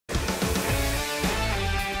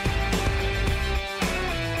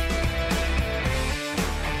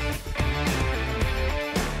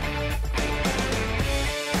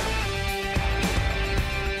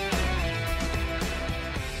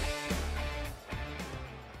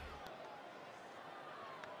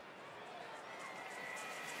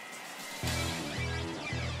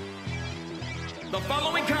The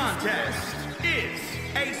following contest is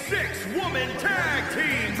a 6-woman tag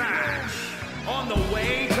team match. On the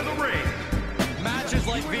way to the ring. Matches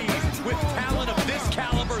like these, with talent of this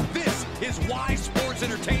caliber, this is why sports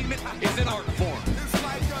entertainment is an art form. It's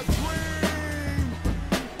like a dream.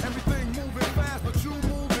 Everything moving fast, but you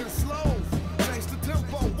moving slow. Change the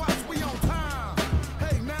tempo, watch, we on time.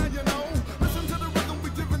 Hey, now you know. Listen to the rhythm we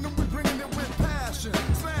giving them, we bringing it with passion.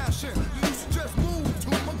 Smashing, you used to just move to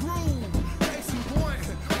my groove. Case in point,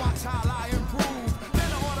 watch how I improve. Then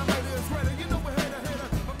the automator is ready, you know we're hitter,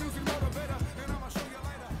 a music motivator, and I'ma show you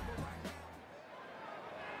later.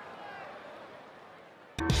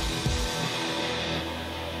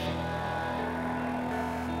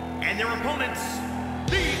 And their opponents,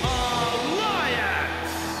 the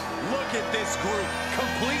Alliance. Look at this group.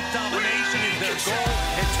 Complete domination is their goal,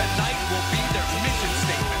 and tonight will be their mission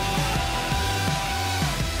statement.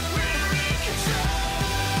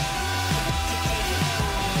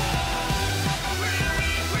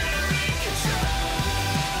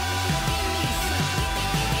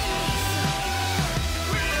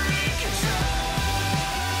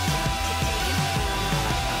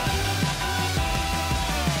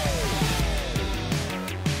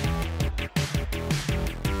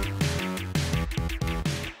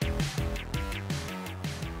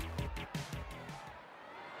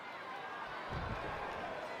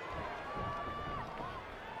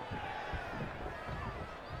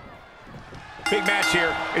 Big match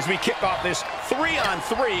here as we kick off this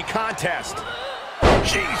 3-on-3 contest.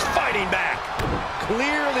 She's fighting back.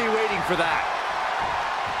 Clearly waiting for that.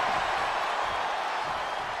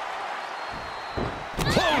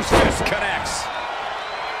 Close fist connects.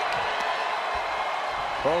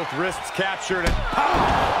 Both wrists captured and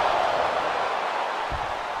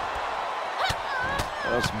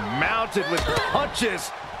just mounted with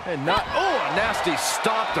punches and not, oh, a nasty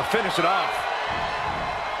stop to finish it off.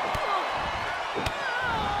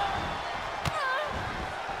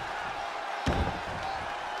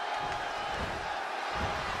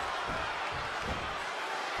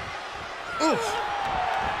 Oof.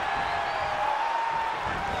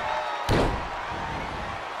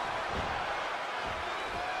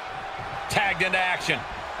 Tagged into action.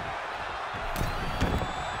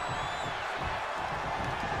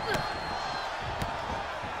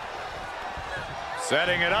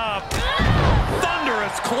 Setting it up.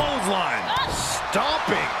 Thunderous clothesline.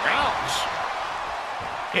 Stomping. Ouch.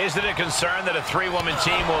 Is it a concern that a 3-woman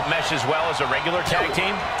team won't mesh as well as a regular tag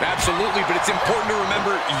team? Absolutely, but it's important to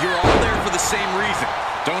remember you're all there for the same reason.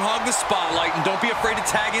 Don't hog the spotlight and don't be afraid to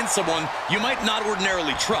tag in someone you might not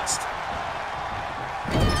ordinarily trust.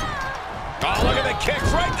 Oh, look at the kicks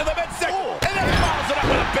right to the midsection. And then follows it up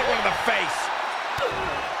with a big one in the face.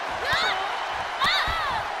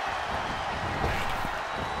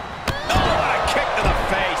 Oh, what a kick to the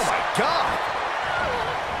face. Oh, my God.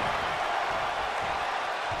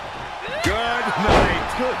 Good night.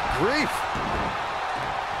 Good grief.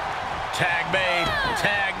 Tag made.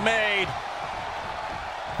 Tag made.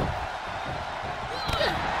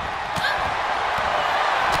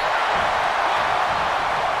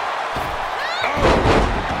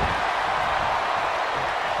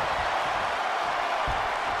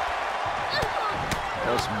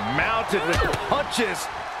 Just mounted with punches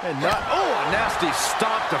and not, oh, a nasty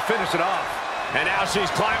stop to finish it off. And now she's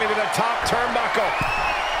climbing to the top turnbuckle.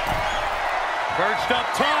 Perched up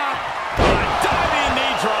top. A diving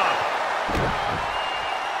knee drop.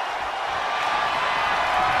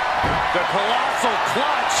 The colossal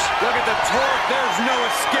clutch. Look at the torque. There's no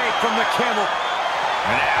escape from the camel.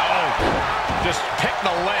 Now, just picked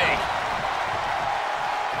the leg.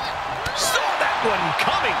 Saw that one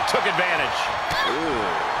coming. Took advantage.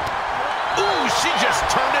 Ooh, she just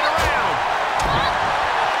turned it around.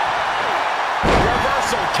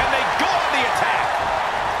 Reversal. Can they go on the attack?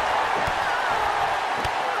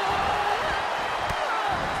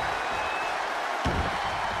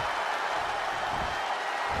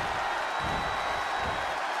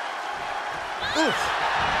 Oof.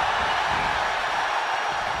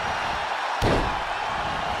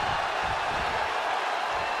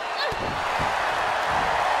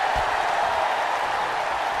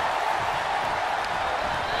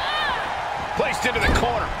 Placed into the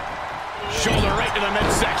corner. Shoulder right to the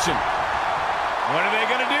midsection. What are they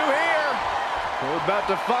going to do here? We're about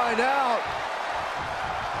to find out.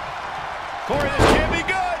 Corey, this can't be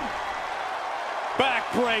good.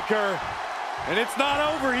 Backbreaker. And it's not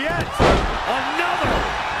over yet. Another.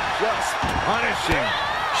 Just punishing.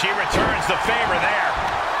 She returns the favor there.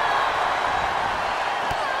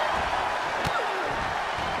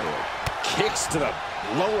 Kicks to the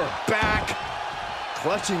lower back.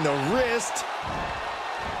 clutching the wrist.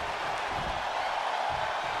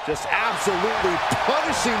 Just absolutely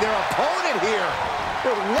punishing their opponent here,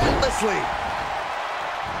 relentlessly.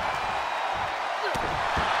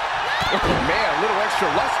 Oh, man, a little extra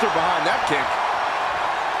luster behind that kick.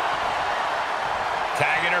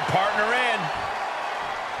 Tagging her partner in.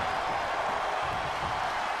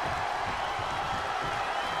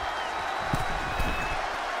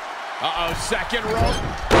 Uh-oh, second rope.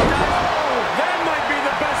 Oh, that might be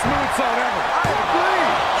the best moonsault ever. I agree.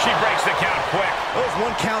 She breaks the count quick. Those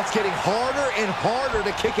one counts getting harder and harder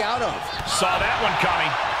to kick out of. Saw that one coming.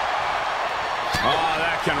 Oh,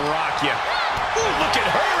 that can rock you. Ooh, look at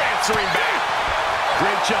her answering back.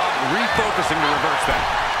 Great job refocusing to reverse that.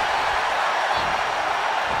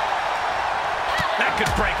 That could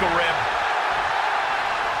break a rib.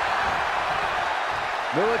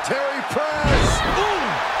 Military press. Ooh.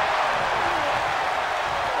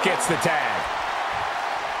 Gets the tag.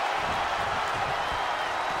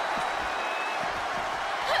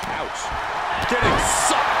 Ouch. Getting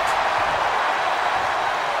sucked.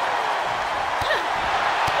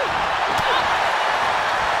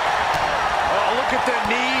 Oh, look at the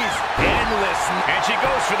knees. Endless. And she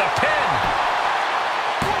goes for the pin.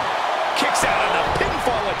 Kicks out on the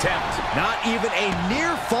pinfall attempt. Not even a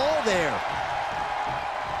near fall there.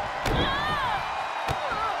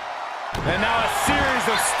 And now a series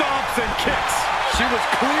of stomps and kicks. She was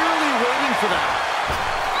clearly waiting for that.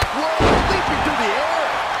 Whoa, leaping through the air.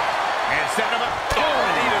 And set him up. Oh,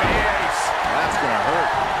 knee to the ace. That's going to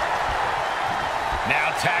hurt.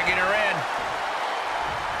 Now tagging her in.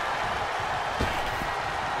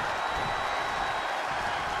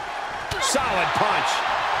 Solid punch.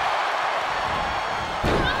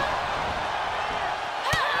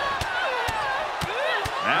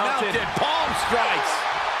 Mounted palm strikes.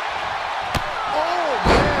 Oh,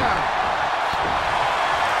 man.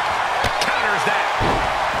 Counters that.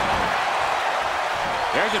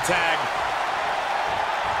 There's a tag.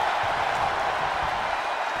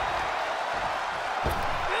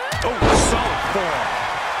 Oh, solid form.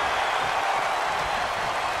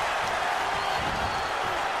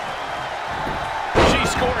 She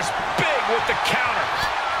scores big with the counter.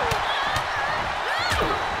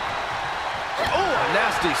 Oh, a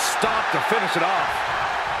nasty stop to finish it off.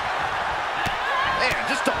 Man,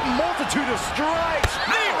 just a multitude of strikes.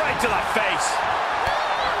 Knee right to the face.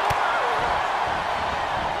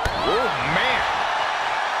 Oh, man.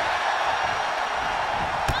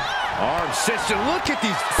 Arm cinched. Look at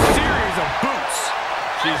these series of boots.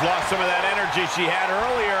 She's lost some of that energy she had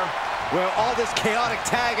earlier. Well, all this chaotic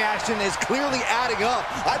tag action is clearly adding up.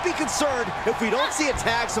 I'd be concerned if we don't see a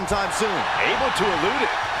tag sometime soon. Able to elude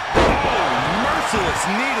it. Oh, merciless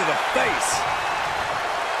knee to the face.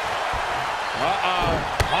 Uh-oh.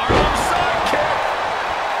 Harlem sidekick.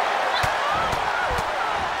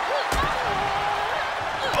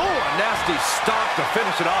 Oh, a nasty stop to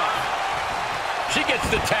finish it off. She gets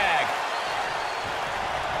the tag.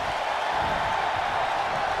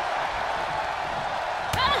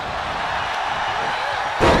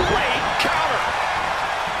 Great counter.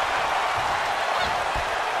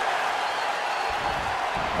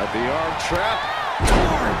 At the arm trap.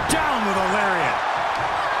 Torn down with a lariat.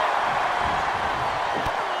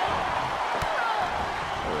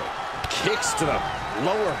 Kicks to the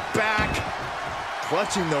lower back.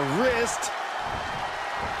 Clutching the wrist.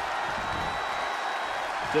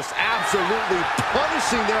 Just absolutely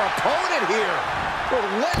punishing their opponent here.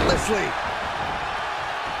 Relentlessly.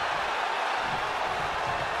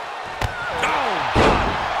 Oh, God.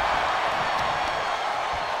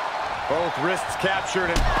 Both wrists captured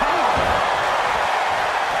and...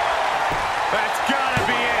 That's gotta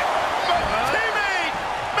be it. Teammate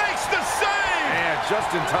makes the save. And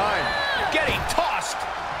just in time. Getting tossed.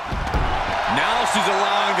 Now she's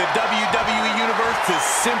allowing the WWE Universe to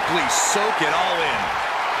simply soak it all in.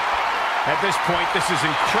 At this point, this is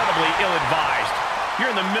incredibly ill-advised.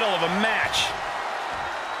 You're in the middle of a match.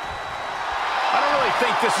 I don't really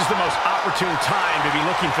think this is the most opportune time to be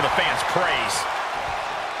looking for the fans' praise.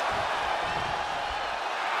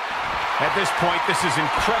 At this point, this is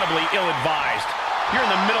incredibly ill-advised. You're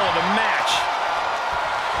in the middle of a match.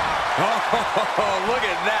 Oh, look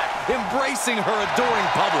at that. Embracing her adoring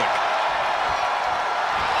public.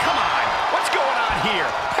 Come on, what's going on here?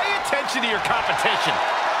 Pay attention to your competition.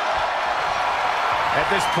 At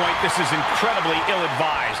this point, this is incredibly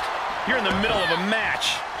ill-advised. You're in the middle of a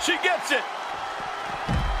match. She gets it.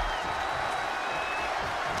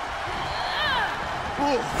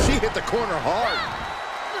 Ooh, she hit the corner hard.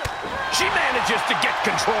 She manages to get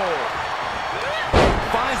control.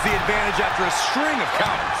 Finds the advantage after a string of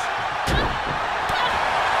counters.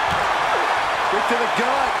 Kick to the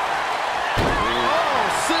gut. Oh,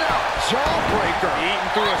 sit out. Jawbreaker. Eating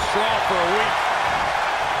through a straw for a week.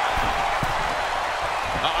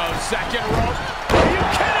 Uh-oh, second rope. Are you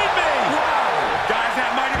kidding me? Wow. Guys,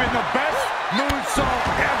 that might have been the best moonsault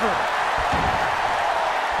ever.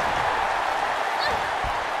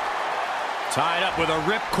 Tied up with a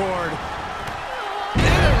ripcord. In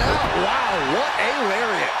and out. Wow, what a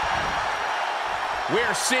lariat.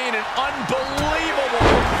 We're seeing an unbelievable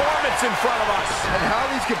performance in front of us. And how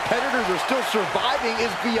these competitors are still surviving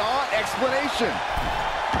is beyond explanation.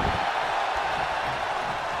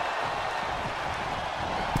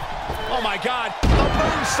 Oh my God, a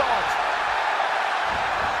moonsault.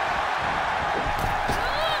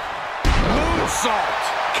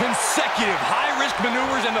 Moonsault. Consecutive high-risk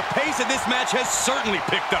maneuvers, and the pace of this match has certainly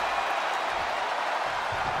picked up.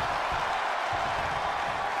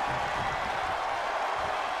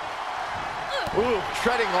 Ooh,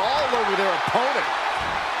 treading all over their opponent.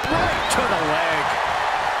 Right to the leg.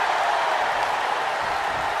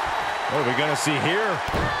 What are we gonna see here?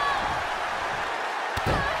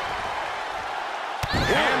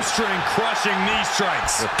 Hamstring crushing knee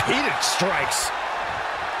strikes. Repeated strikes.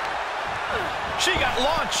 She got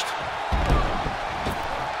launched.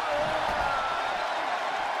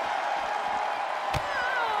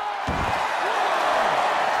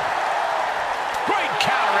 Great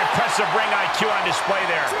counter, impressive ring IQ on display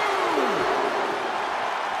there.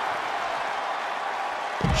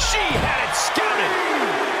 She had it scouted.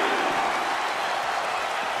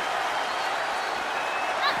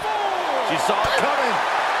 She saw it coming.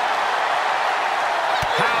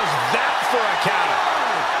 How's that for a counter?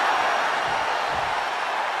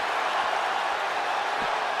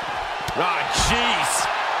 Ah, jeez.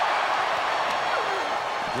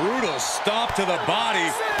 Brutal stomp to the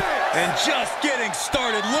body, and just getting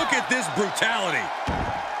started. Look at this brutality.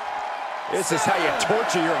 This is how you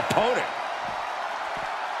torture your opponent.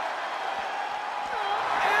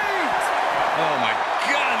 Oh my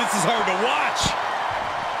God, this is hard to watch.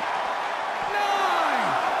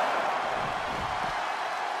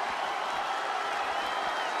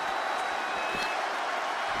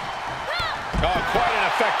 Oh, quite an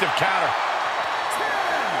effective counter.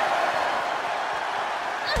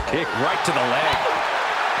 Kick right to the leg.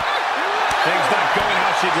 Things not going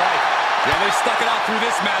how she'd like. Yeah, they stuck it out through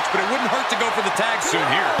this match, but it wouldn't hurt to go for the tag soon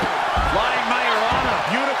here. Flying Majorana,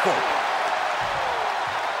 beautiful.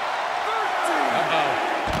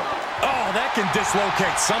 Oh, that can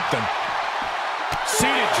dislocate something.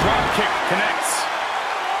 Seated drop kick connects.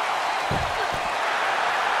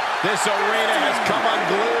 This arena has come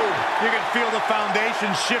unglued. You can feel the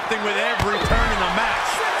foundation shifting with every turn in the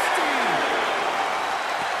match.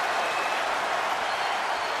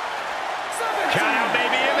 Count out may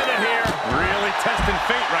be imminent here. Really testing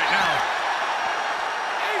fate right now.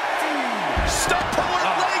 Stump puller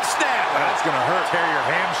leg snap. That's going to hurt. Tear your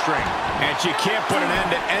hamstring. And she can't put an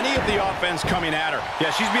end to any of the offense coming at her.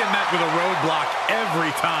 Yeah, she's being met with a roadblock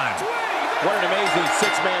every time. What an amazing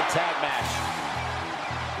six-man tag match.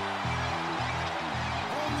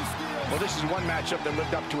 Well, this is one matchup that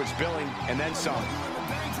lived up to its billing and then some.